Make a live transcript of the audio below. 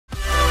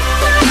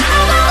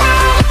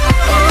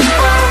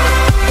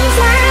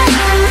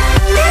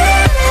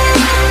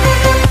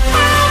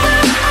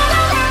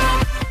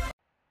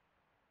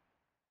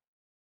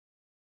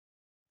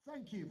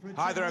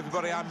Hi there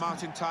everybody, I'm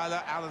Martin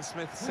Tyler, Alan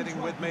Smith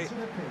sitting with me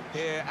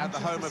here at the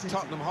home of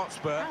Tottenham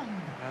Hotspur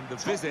and the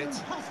visit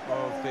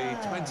of the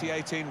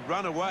 2018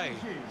 runaway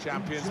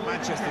champions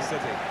Manchester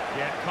City.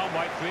 Yeah, can't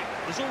wait for it.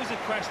 There's always a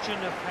question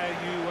of how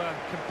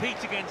you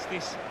compete against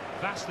this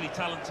vastly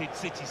talented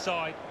City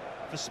side.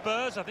 For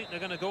Spurs, I think they're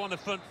going to go on the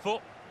front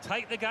foot,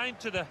 take the game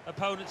to the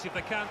opponents if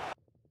they can.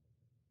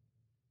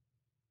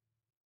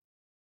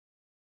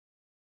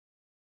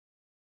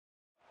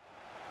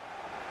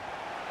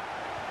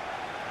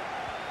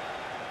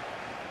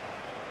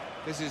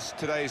 This is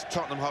today's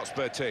Tottenham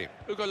Hotspur team.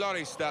 Hugo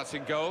Lloris starts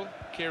in goal.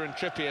 Kieran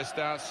Trippier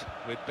starts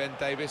with Ben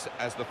Davies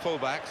as the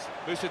fullbacks.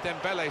 Moussa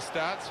Dembele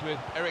starts with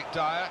Eric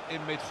Dyer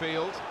in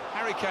midfield.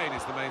 Harry Kane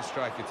is the main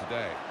striker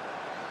today.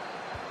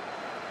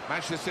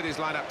 Manchester City's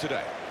lineup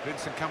today.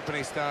 Vincent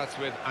Kompany starts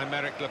with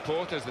Aymeric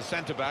Laporte as the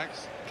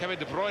centre-backs. Kevin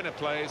De Bruyne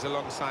plays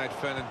alongside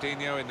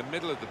Fernandinho in the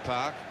middle of the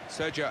park.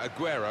 Sergio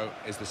Aguero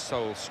is the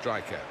sole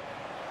striker.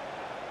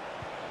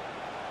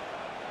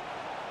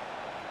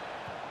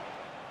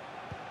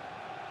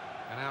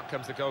 And out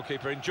comes the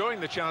goalkeeper, enjoying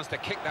the chance to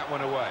kick that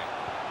one away.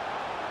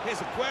 Here's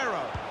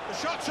Aguero. The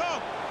shot's on.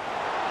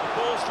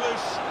 The ball's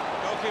loose.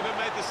 Goalkeeper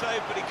made the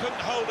save, but he couldn't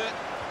hold it.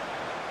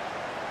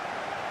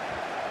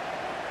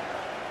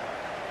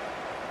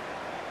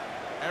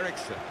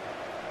 Eriksen.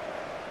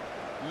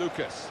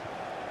 Lucas.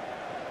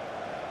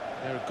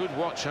 They're a good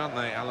watch, aren't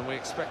they, Alan? We're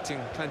expecting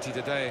plenty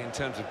today in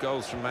terms of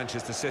goals from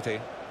Manchester City.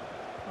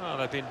 Well,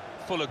 they've been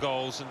full of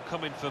goals and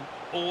coming from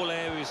all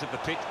areas of the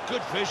pitch.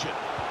 Good vision.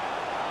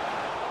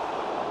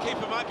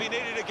 Keeper might be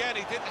needed again,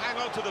 he didn't hang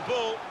on to the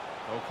ball.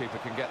 Goalkeeper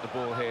can get the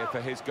ball here for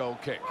his goal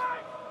kick.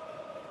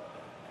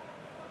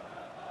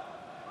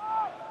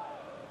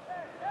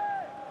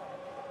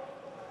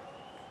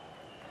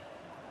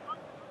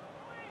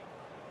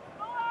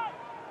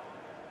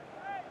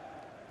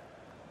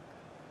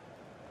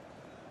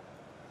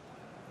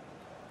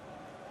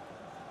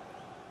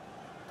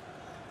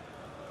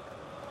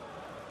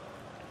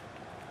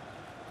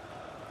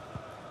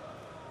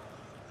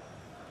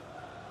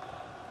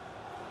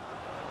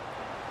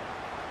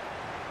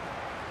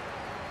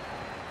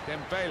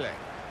 Dembele,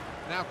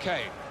 now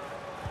Kane.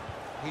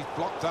 He's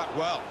blocked that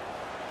well.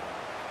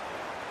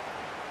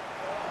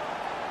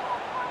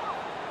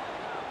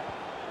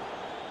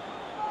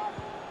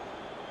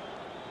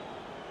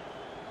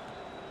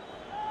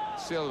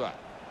 Silva.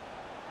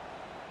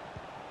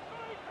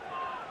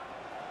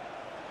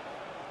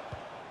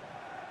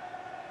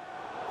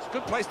 It's a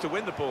good place to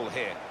win the ball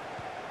here.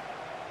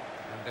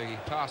 And the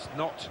pass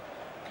not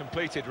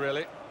completed,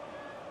 really.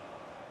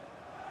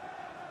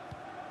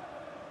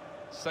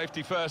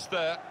 Safety first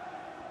there.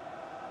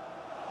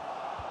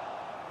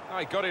 Oh,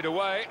 he got it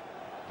away,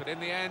 but in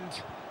the end,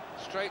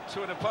 straight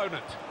to an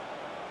opponent.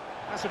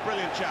 That's a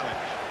brilliant challenge.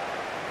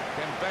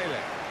 Dembele.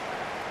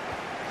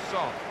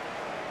 Son.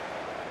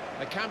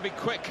 They can be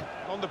quick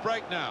on the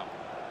break now.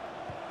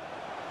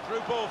 Through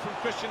ball from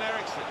Christian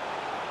Eriksen.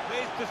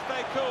 Needs to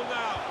stay cool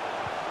now.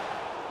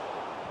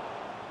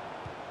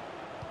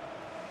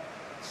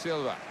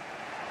 Silva.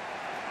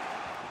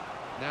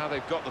 Now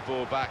they've got the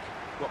ball back.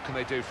 What can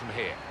they do from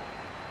here?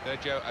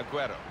 Sergio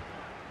Aguero.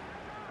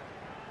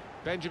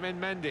 Benjamin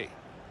Mendy.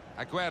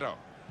 Aguero.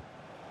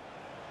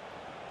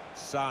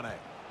 Sane.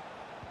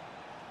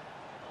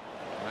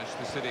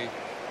 Manchester City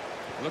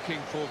looking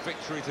for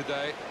victory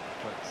today,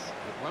 but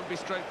it won't be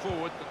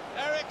straightforward.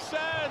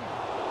 Eriksen!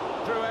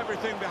 Threw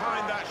everything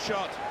behind that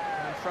shot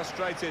and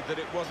frustrated that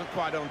it wasn't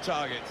quite on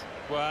target.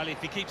 Well,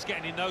 if he keeps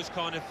getting in those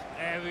kind of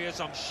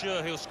areas, I'm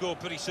sure he'll score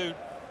pretty soon.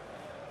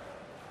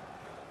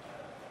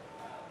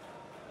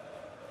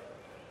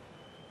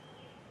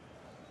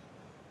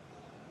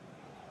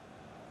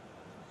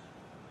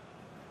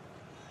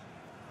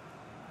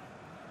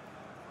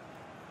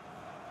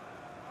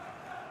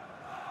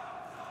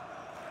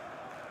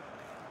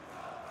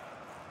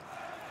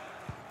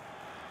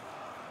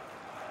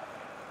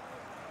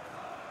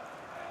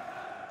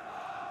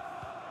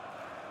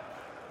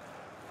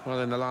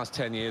 Well, in the last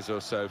 10 years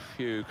or so,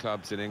 few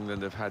clubs in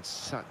England have had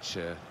such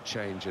a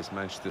change as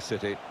Manchester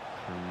City,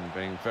 from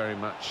being very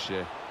much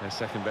their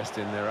second best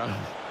in their own,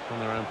 on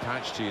their own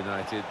patch to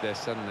United. They're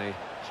suddenly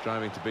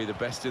striving to be the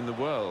best in the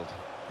world.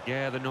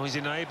 Yeah, the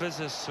noisy neighbours,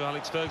 as Sir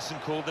Alex Ferguson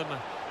called them,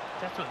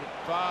 definitely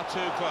far too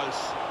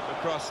close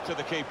across to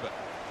the keeper.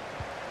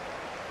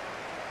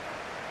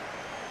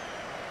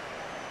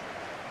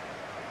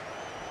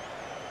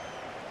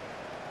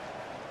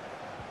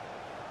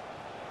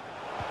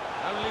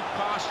 Only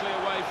partially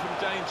away from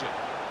danger.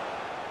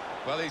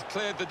 Well, he's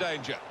cleared the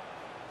danger.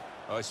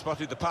 Oh, he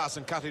spotted the pass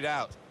and cut it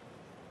out.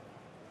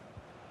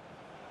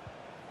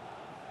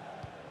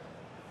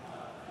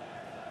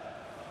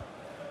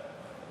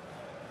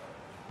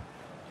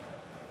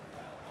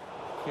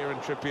 Kieran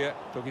Trippier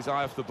took his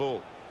eye off the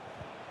ball.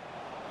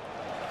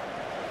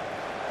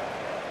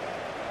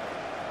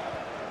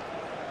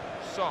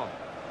 Son.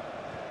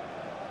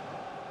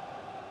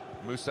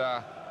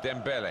 Moussa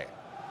Dembele.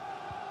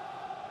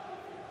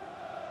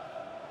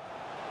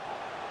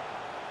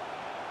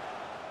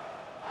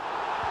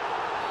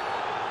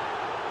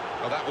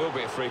 Well, that will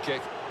be a free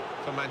kick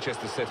for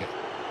Manchester City.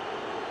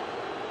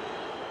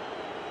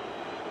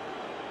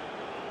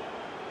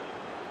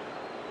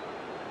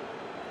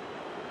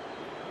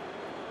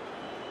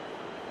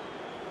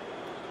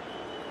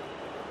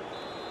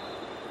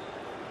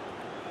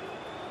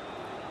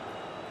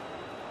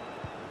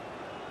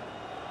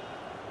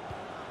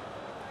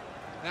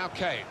 Now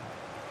Kane.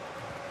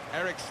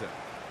 Eriksen.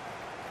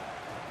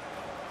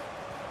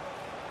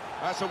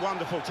 That's a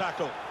wonderful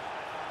tackle.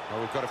 Well,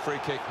 we've got a free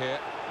kick here.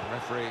 The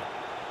referee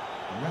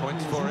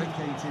points for it.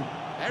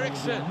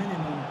 Eriksen.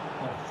 Minimum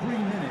of 3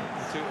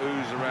 minutes. To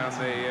ooze around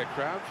the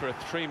crowd for a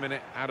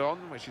 3-minute add-on,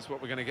 which is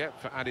what we're going to get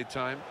for added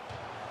time.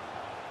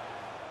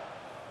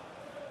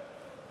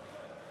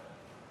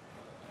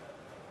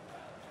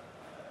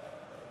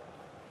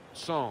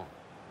 Son.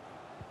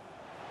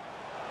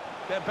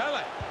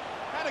 Dembele.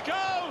 Had a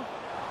go!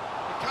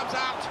 It comes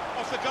out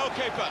off the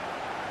goalkeeper.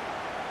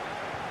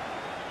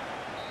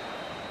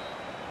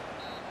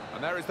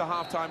 And there is the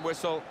half-time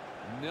whistle.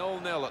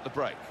 0-0 at the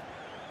break.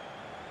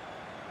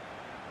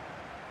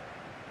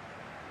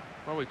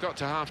 Well, we've got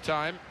to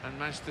half-time, and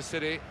Manchester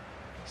City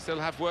still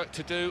have work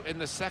to do in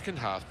the second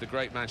half, the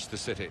great Manchester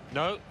City.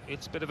 No,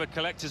 it's a bit of a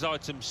collector's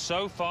item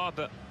so far,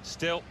 but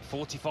still,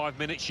 45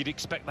 minutes, you'd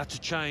expect that to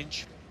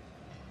change.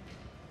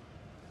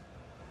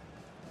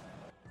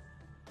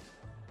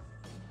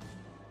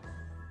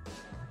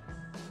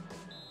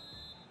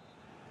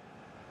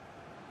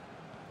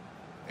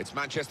 It's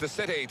Manchester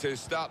City to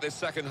start this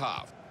second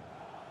half.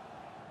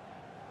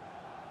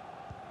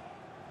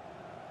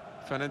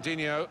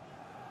 Fernandinho.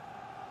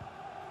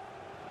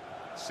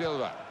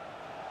 Silva.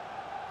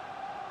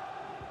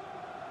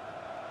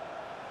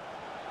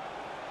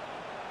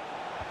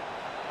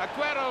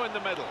 Aguero in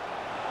the middle.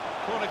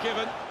 Corner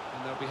given,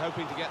 and they'll be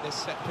hoping to get this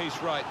set piece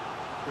right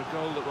for a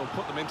goal that will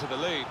put them into the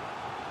lead.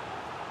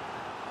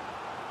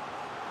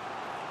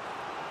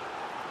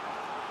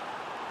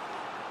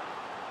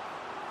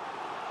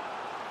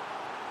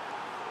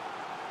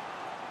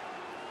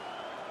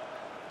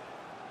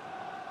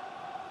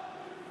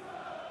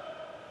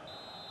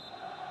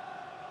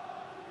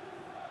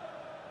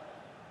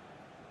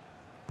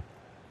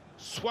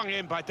 Swung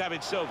in by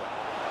David Silva.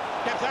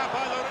 Kept out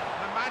by Lawrence.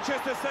 And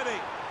Manchester City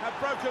have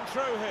broken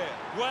through here.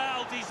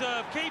 Well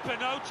deserved. Keeper,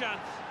 no chance.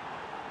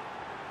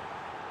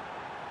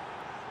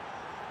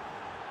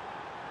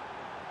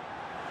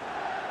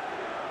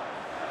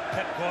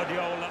 Pep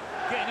Guardiola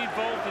getting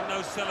involved in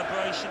those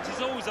celebrations.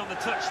 He's always on the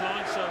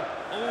touchline, so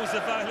always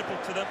available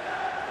to them.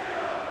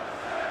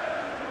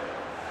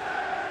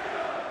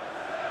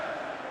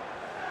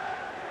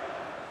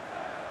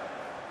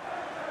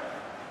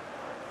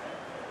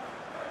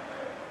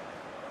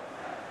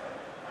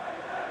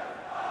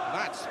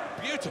 That's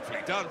beautifully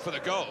done for the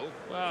goal.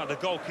 Well, the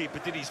goalkeeper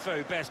did his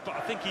very best, but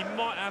I think he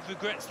might have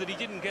regrets that he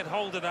didn't get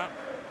hold of that.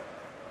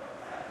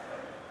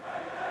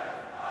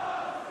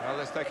 Well,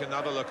 let's take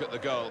another look at the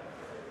goal.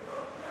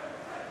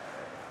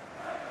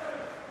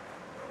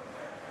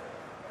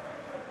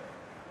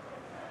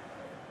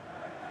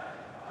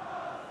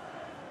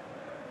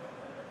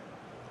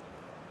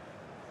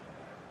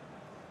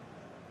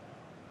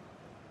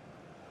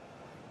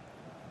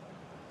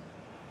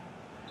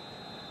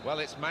 Well,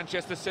 it's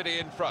Manchester City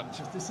in front.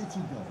 Manchester City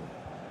goal.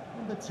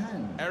 Number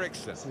 10.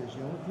 Eriksen.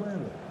 Sergio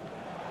Aguero.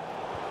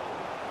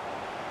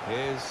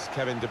 Here's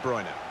Kevin De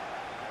Bruyne.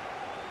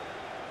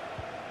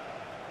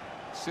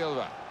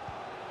 Silva.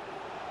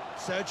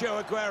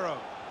 Sergio Aguero.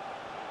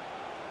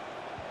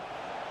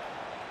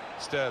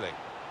 Sterling.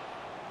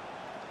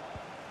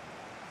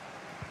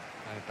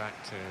 And back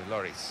to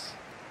Lloris.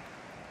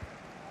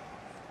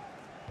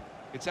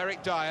 It's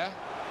Eric Dyer.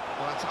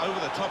 Well, that's over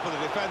the top of the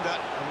defender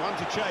and one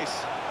to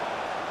chase.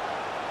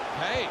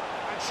 Hey,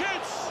 and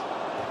shoots!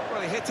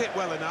 Well, he hit it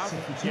well enough.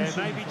 Yeah,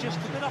 maybe just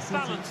a bit off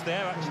balance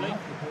there, actually.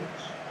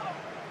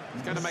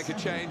 He's going to make a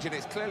change, and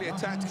it's clearly a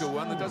tactical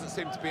one. There doesn't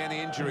seem to be any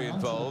injury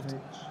involved.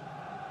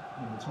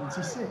 Number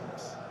 26,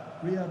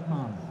 Riyad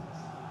Mahrez.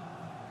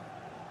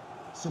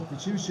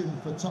 Substitution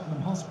for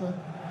Tottenham Hotspur,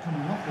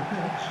 coming off the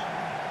pitch.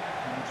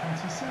 Number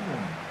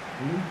 27,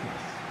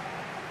 Lucas.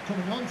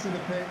 Coming onto the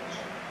pitch,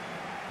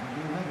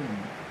 number 11,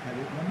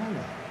 Eric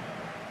Lamela.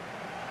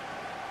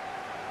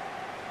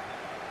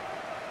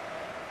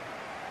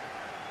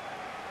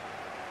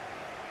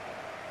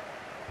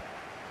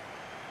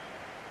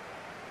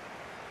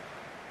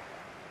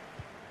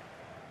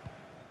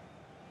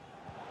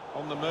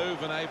 On the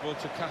move and able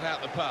to cut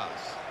out the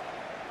pass.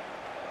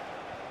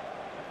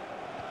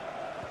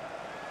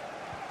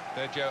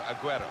 Sergio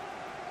Aguero.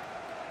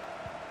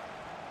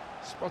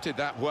 Spotted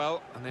that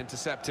well and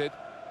intercepted.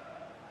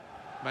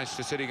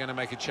 Manchester City going to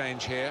make a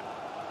change here.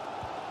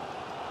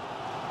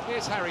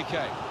 Here's Harry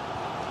Kane.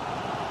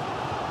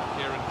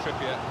 Kieran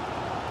Trippier.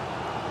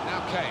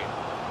 Now Kane.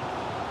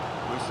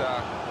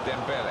 Moussa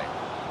Dembele.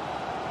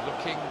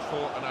 Looking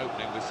for an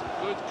opening with some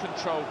good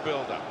controlled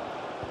build-up.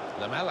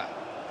 Lamela.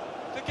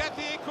 To get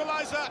the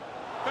equaliser.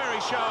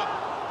 Very sharp.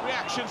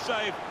 Reaction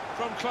save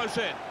from close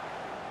in.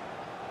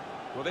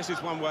 Well, this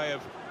is one way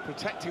of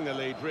protecting the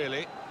lead,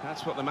 really.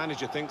 That's what the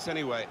manager thinks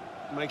anyway.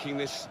 making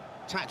this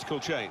tactical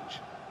change.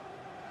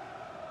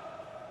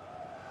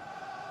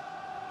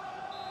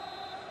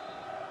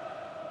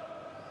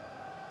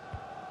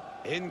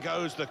 In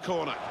goes the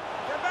corner.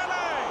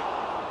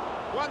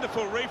 Dembele!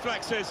 Wonderful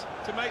reflexes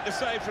to make the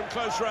save from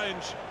close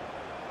range.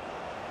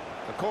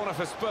 The corner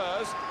for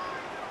Spurs.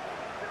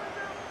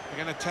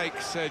 They're going to take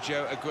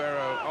Sergio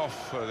Aguero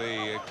off for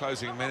the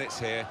closing minutes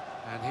here,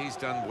 and he's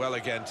done well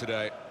again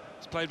today.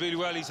 He's played really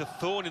well. He's a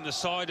thorn in the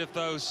side of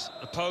those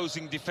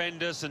opposing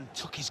defenders and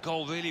took his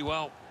goal really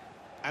well.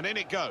 And in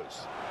it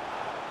goes.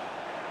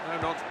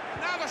 No, not.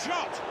 Now the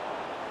shot!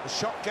 The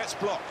shot gets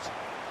blocked.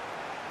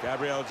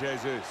 Gabriel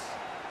Jesus.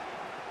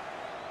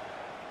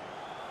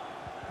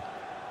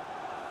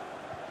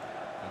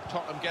 And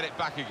Tottenham get it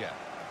back again.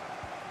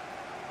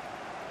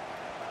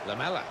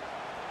 Lamela.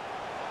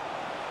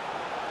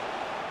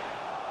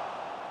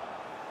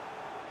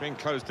 Being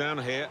closed down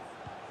here.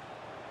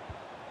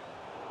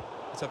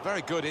 It's a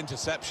very good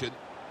interception.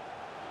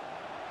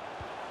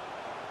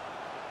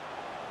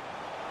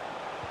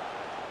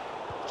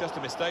 Just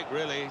a mistake,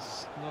 really.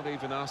 He's not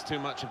even asked too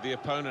much of the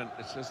opponent.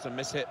 It's just a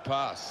mishit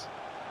pass.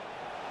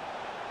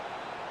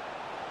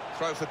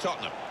 Throw for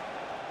Tottenham.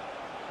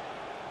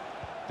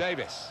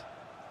 Davis.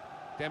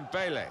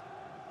 Dembele.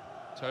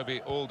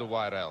 Toby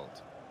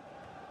Alderweireld.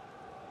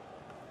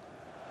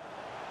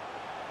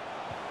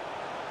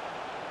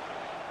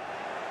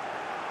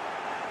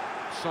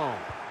 Song.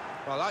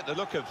 Well, I like the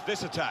look of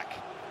this attack.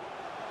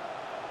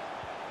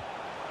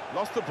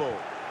 Lost the ball.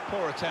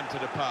 Poor attempt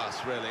at a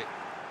pass, really.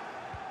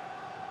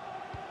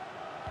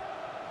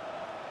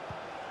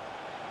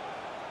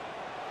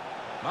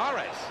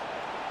 Mahrez.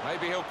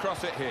 Maybe he'll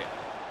cross it here.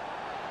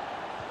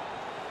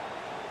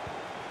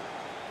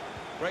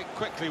 Break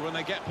quickly when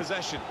they get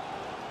possession.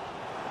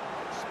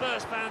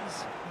 Spurs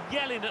fans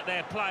yelling at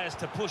their players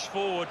to push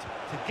forward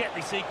to get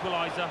this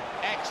equaliser.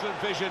 Excellent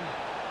vision.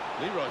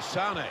 Leroy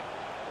Sané.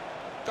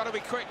 Got to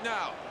be quick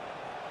now.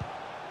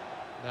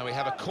 Now we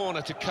have a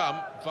corner to come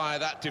via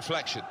that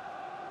deflection.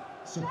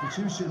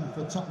 Substitution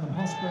for Tottenham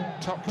Hotspur.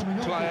 Top Coming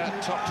off player, the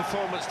pitch, top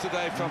performance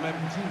today from him,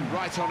 19.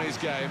 right on his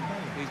game.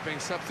 He's being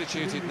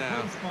substituted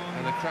now,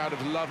 and the crowd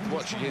have loved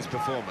watching his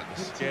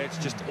performance. Yeah, it's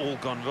just all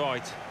gone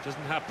right.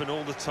 Doesn't happen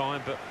all the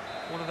time, but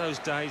one of those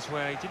days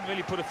where he didn't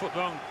really put a foot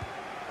wrong.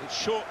 It's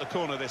short the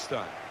corner this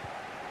time.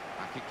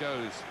 Back it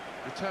goes.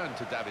 Return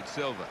to David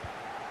Silva.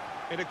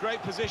 In a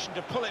great position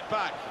to pull it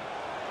back.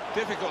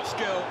 Difficult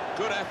skill,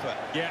 good effort.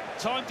 Yeah,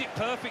 timed it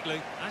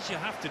perfectly, as you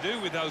have to do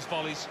with those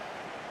volleys.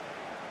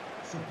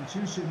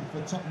 Substitution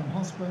for Tottenham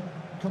Hotspur.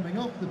 Coming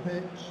off the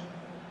pitch,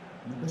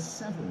 number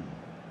 7,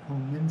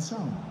 Heung-min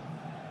Son,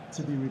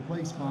 to be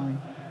replaced by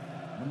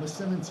number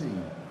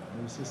 17,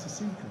 Musa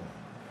Sissoko.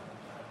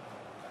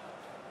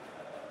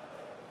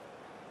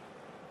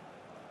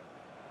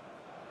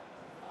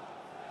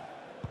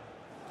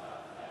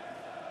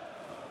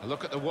 A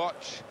look at the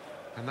watch,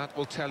 and that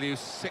will tell you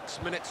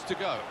 6 minutes to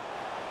go.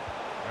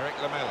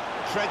 Eric Lamela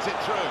Treads it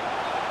through.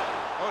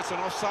 Oh, it's an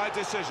offside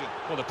decision.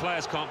 Well, the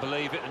players can't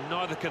believe it, and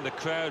neither can the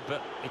crowd,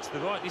 but it's the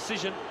right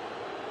decision.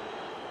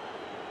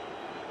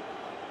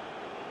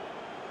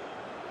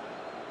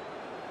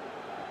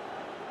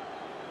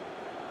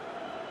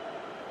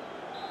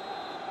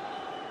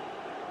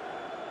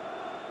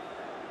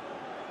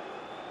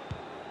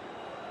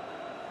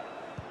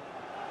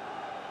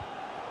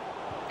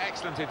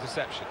 Excellent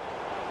interception.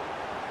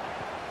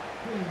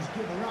 Please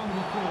give a round of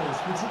applause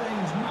for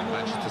today's man of the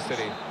Manchester match.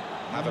 City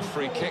have a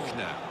free kick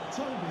now.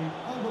 Toby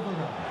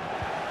Alderweireld.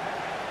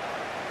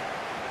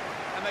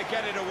 And they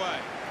get it away.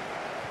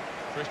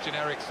 Christian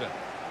Eriksen.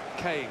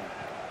 Kane.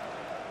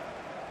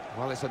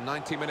 Well, it's a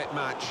 90-minute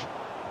match.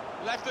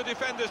 Left the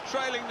defenders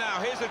trailing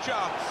now. Here's a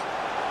chance.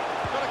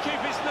 Got to keep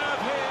his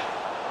nerve here.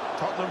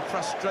 Tottenham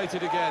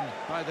frustrated again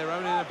by their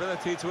own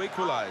inability to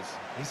equalise.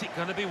 Is it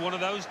going to be one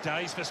of those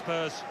days for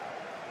Spurs?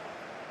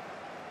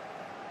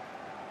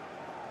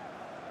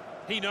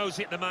 He knows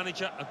it, the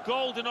manager. A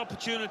golden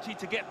opportunity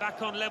to get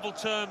back on level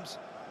terms.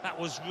 That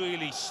was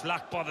really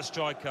slack by the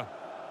striker.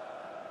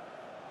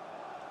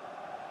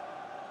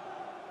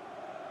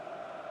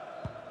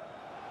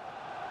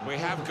 We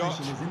have got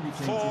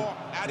 4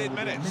 added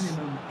minutes.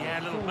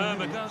 Yeah, a little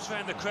murmur goes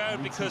around the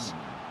crowd because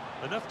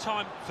enough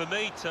time for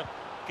me to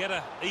get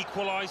an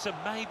equaliser,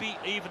 maybe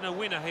even a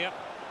winner here.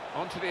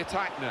 On to the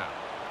attack now.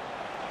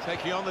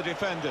 Taking on the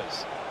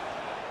defenders.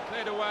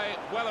 Cleared away,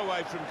 well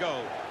away from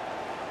goal.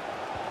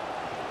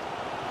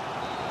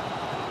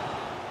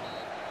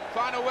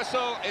 Final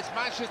whistle, it's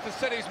Manchester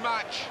City's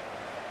match.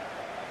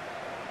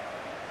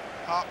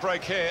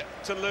 Heartbreak here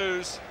to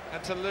lose.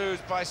 And to lose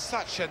by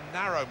such a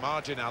narrow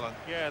margin, Alan.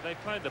 Yeah, they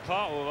played the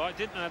part all right,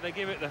 didn't they? They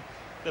give it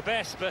the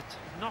best, but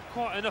not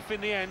quite enough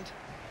in the end.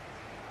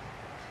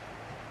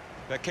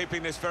 They're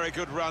keeping this very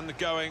good run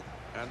going,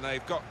 and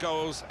they've got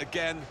goals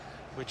again,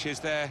 which is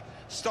their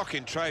stock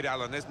in trade,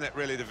 Alan, isn't it,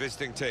 really, the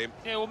visiting team?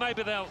 Yeah, well,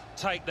 maybe they'll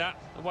take that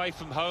away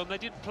from home. They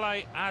didn't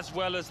play as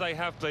well as they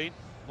have been.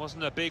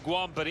 Wasn't a big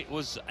one, but it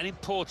was an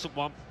important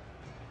one.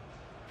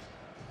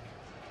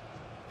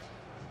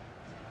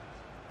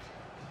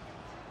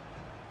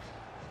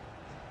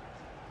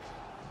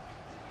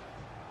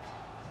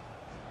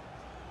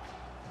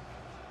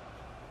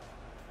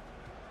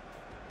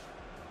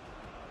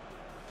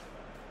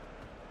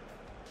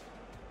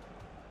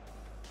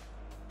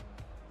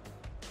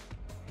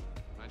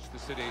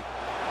 City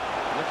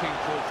looking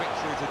for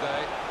victory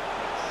today.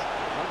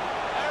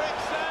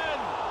 Eriksen!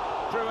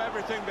 Threw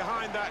everything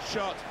behind that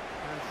shot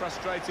and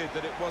frustrated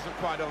that it wasn't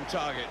quite on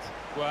target.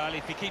 Well,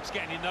 if he keeps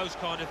getting in those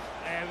kind of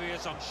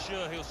areas, I'm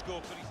sure he'll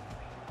score pretty...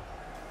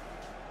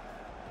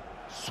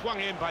 Swung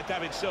in by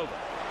David Silva.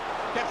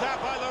 Kept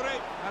out by Lloris,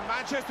 and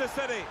Manchester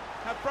City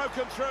have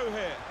broken through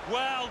here.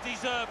 Well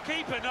deserved.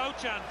 Keeper, no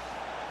chance.